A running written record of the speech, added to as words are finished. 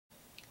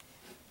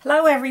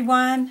Hello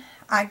everyone.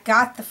 I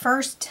got the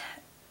first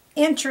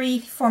entry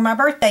for my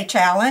birthday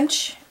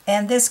challenge,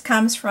 and this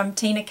comes from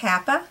Tina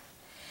Cappa.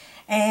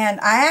 And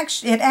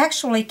it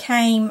actually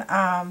came,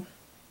 I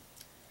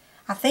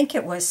think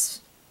it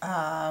was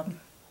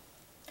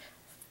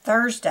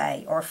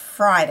Thursday or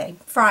Friday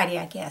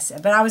I guess,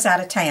 but I was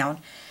out of town.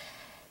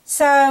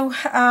 So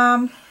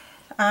I'm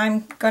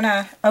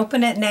gonna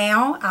open it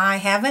now. I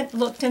haven't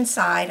looked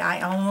inside, I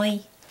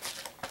only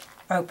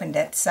opened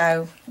it,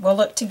 so we'll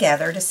look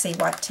together to see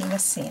what Tina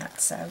sent.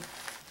 So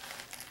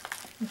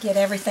get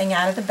everything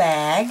out of the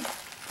bag.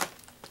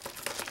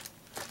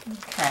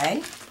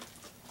 Okay,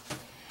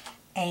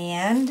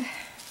 and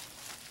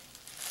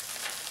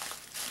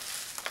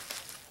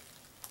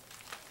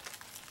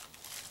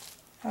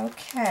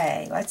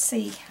okay, let's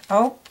see.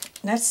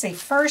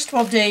 First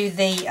we'll do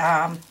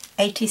the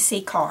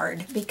ATC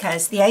card,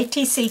 because the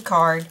ATC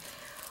card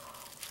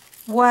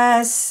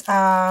was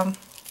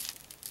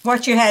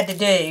what you had to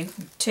do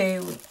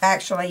to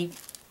actually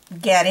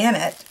get in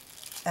it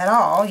at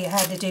all. You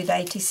had to do the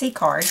ATC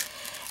card,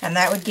 and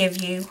that would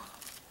give you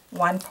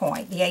 1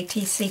 point. The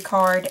ATC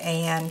card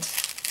and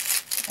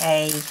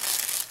a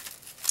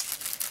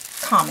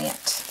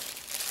comment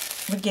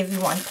would give you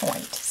 1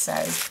 point.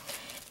 So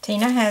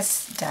Tina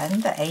has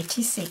done the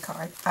ATC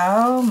card.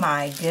 Oh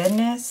my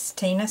goodness.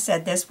 Tina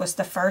said this was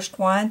the first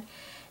one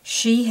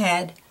she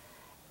had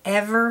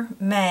ever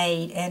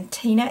made. And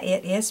Tina,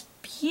 it is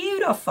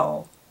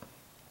beautiful.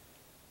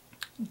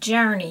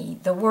 Journey.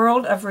 The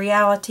world of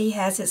reality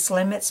has its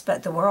limits,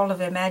 but the world of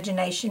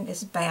imagination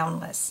is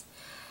boundless.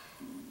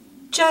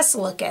 Just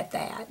look at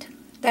that.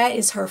 That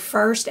is her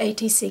first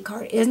ATC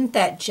card. Isn't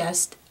that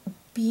just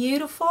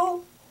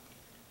beautiful?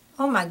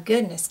 Oh my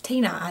goodness,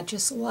 Tina, I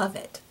just love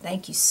it.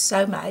 Thank you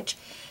so much.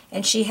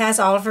 And she has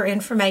all of her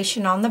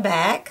information on the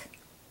back.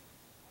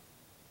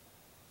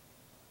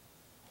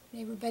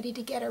 Everybody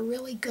to get a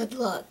really good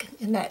look.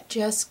 Isn't that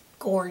just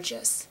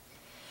gorgeous?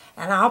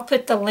 And I'll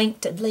put the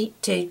link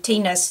to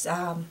Tina's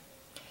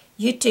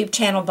YouTube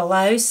channel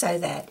below, so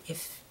that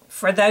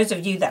for those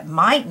of you that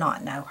might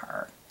not know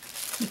her,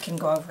 you can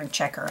go over and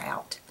check her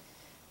out.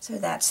 So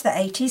that's the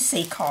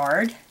ATC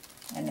card,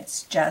 and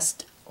it's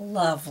just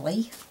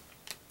lovely.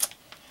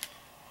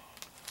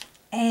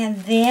 And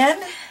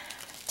then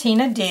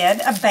Tina did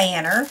a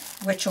banner,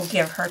 which will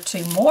give her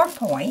 2 more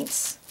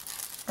points,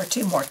 or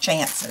 2 more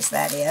chances,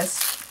 that is.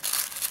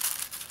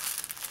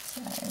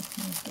 So let me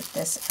get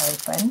this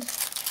opened.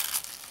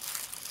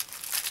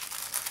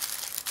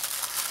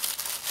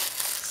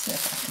 See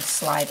if I can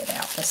slide it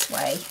out this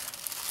way.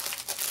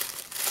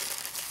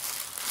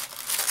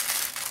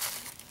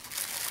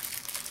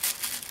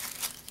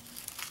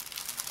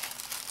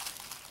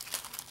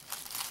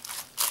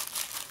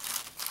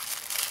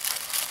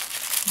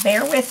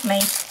 Bear with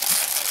me.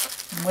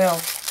 We'll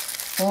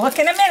look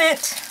in a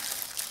minute.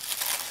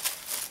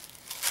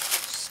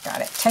 Just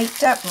got it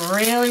taped up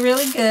really,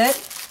 really good,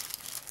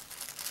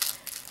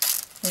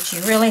 which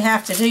you really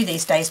have to do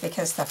these days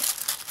because the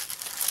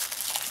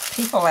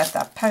people at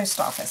the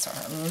post office are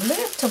a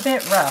little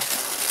bit rough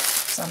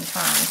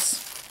sometimes.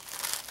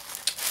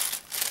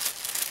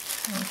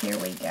 And here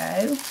we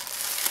go.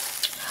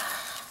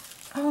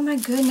 Oh my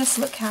goodness,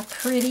 look how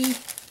pretty.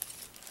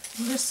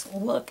 Just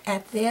look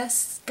at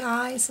this,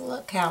 guys.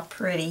 Look how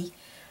pretty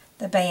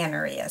the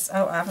banner is.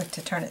 Oh, I want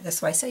to turn it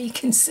this way so you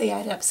can see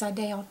it upside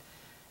down.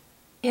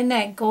 Isn't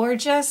that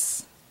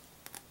gorgeous?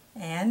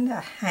 And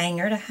a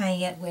hanger to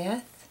hang it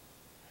with.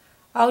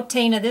 Oh,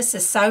 Tina, this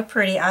is so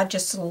pretty. I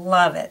just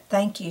love it.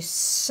 Thank you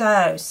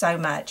so, so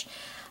much.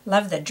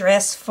 Love the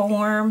dress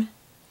form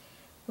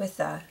with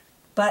the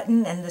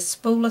button and the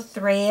spool of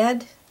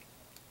thread.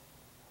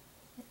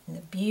 And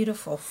the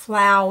beautiful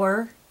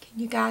flower. Can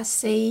you guys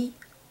see?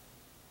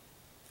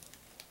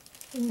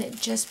 Isn't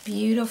it just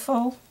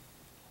beautiful?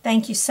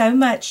 Thank you so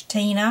much,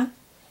 Tina.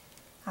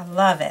 I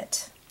love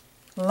it.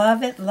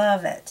 Love it,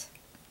 love it.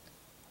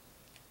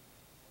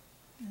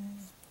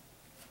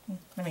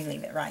 Let me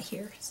leave it right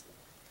here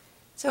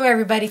so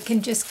everybody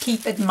can just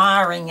keep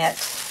admiring it.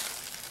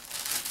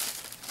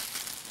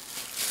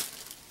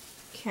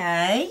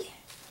 Okay.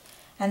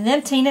 And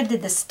then Tina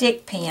did the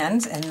stick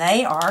pins, and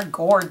they are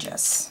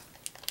gorgeous.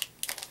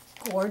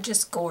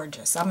 Gorgeous,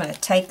 gorgeous. I'm going to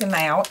take them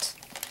out.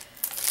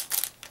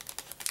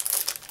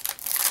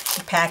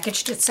 She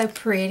packaged it so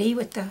pretty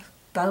with the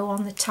bow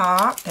on the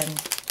top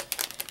and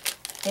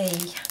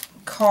a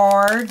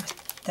card.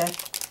 The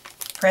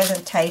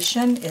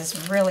presentation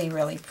is really,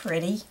 really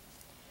pretty.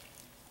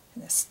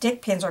 And the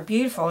stick pins are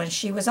beautiful, and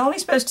she was only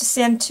supposed to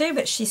send 2,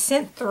 but she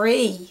sent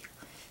 3.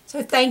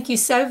 So thank you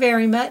so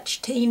very much,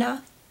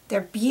 Tina.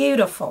 They're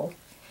beautiful.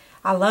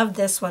 I love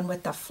this one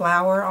with the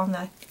flower on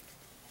the...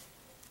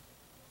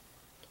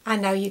 I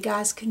know you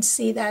guys can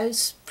see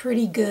those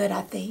pretty good,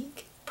 I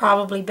think.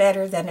 Probably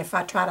better than if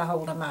I try to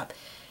hold them up.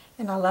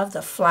 And I love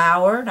the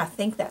flower, and I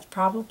think that's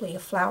probably a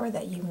flower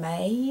that you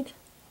made.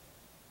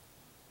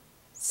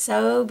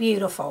 So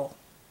beautiful.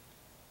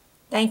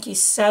 Thank you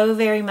so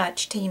very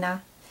much,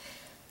 Tina.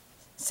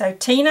 So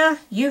Tina,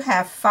 you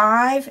have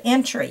 5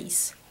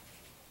 entries.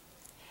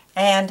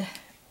 And,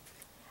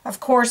 of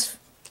course,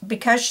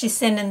 because she's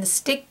sending the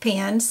stick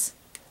pins,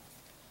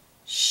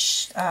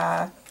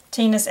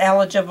 Tina's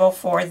eligible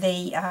for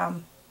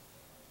the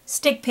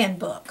stick pin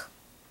book.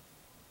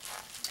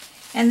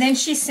 And then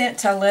she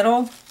sent a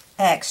little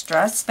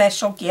extra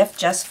special gift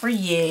just for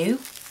you.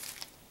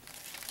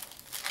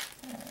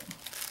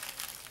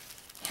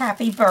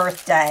 Happy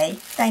birthday.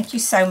 Thank you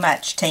so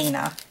much,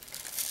 Tina.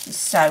 Thank you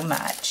so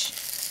much.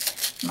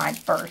 My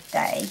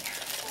birthday.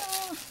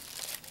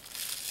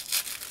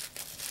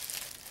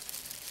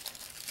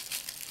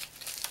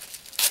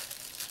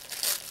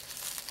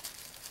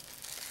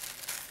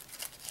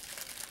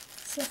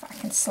 See if I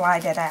can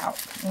slide it out.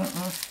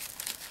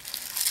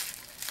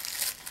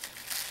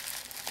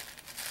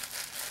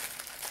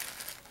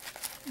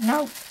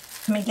 Nope.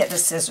 Let me get the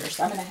scissors.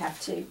 I'm going to have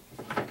to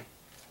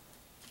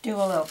do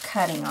a little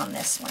cutting on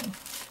this one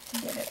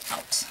to get it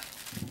out.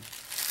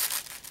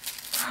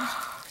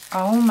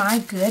 Oh my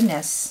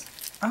goodness.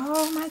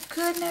 Oh my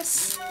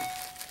goodness.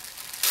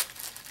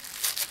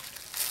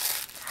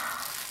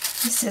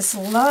 This is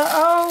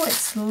oh,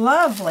 it's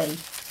lovely.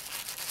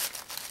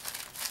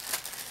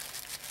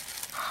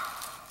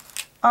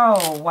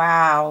 Oh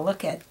wow,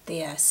 look at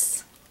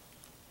this.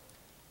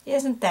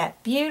 Isn't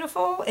that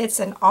beautiful? It's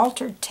an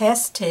altered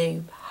test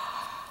tube.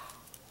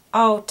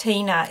 Oh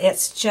Tina,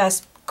 it's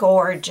just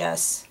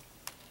gorgeous.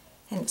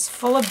 And it's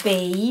full of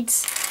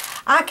beads.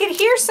 I could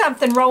hear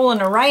something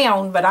rolling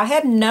around, but I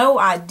had no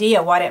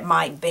idea what it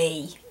might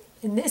be.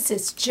 And this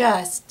is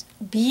just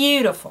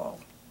beautiful.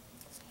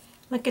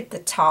 Look at the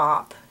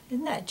top.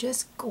 Isn't that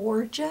just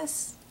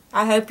gorgeous?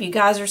 I hope you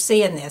guys are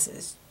seeing this.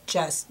 It's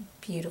just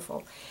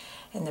beautiful.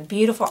 And the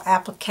beautiful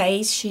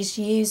appliques she's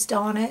used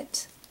on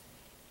it.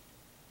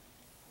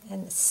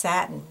 And the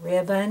satin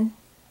ribbon.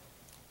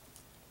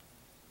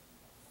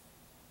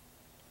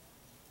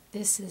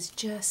 This is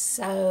just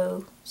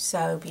so,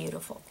 so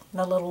beautiful.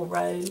 The little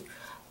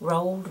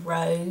rolled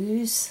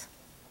rose.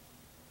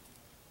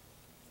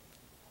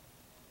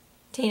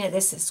 Tina,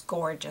 this is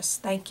gorgeous.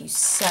 Thank you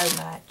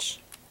so much.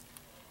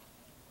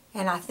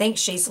 And I think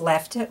she's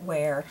left it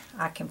where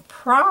I can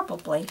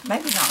probably,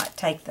 maybe not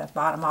take the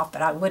bottom off,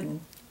 but I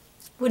wouldn't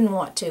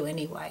want to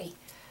anyway.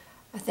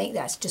 I think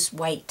that's just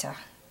weight to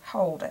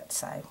hold it.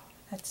 So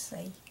let's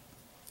see.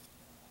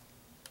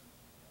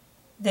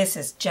 This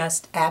is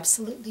just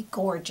absolutely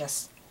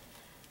gorgeous.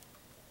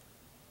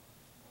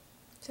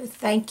 So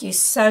thank you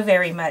so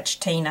very much,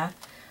 Tina,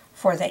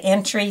 for the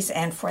entries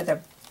and for the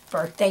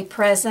birthday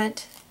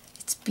present.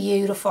 It's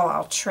beautiful.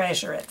 I'll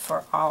treasure it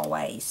for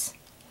always.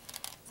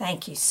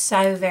 Thank you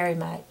so very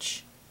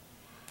much.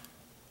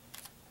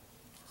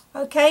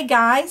 Okay,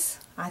 guys,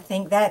 I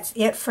think that's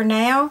it for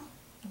now.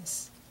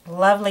 This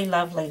lovely,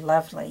 lovely,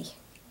 lovely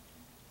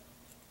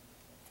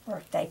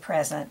birthday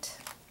present.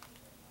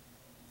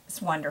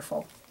 It's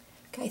wonderful.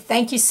 Okay,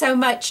 thank you so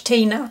much,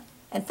 Tina,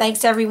 and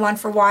thanks everyone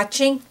for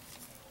watching,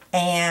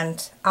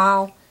 and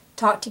I'll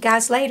talk to you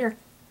guys later.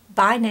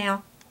 Bye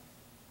now.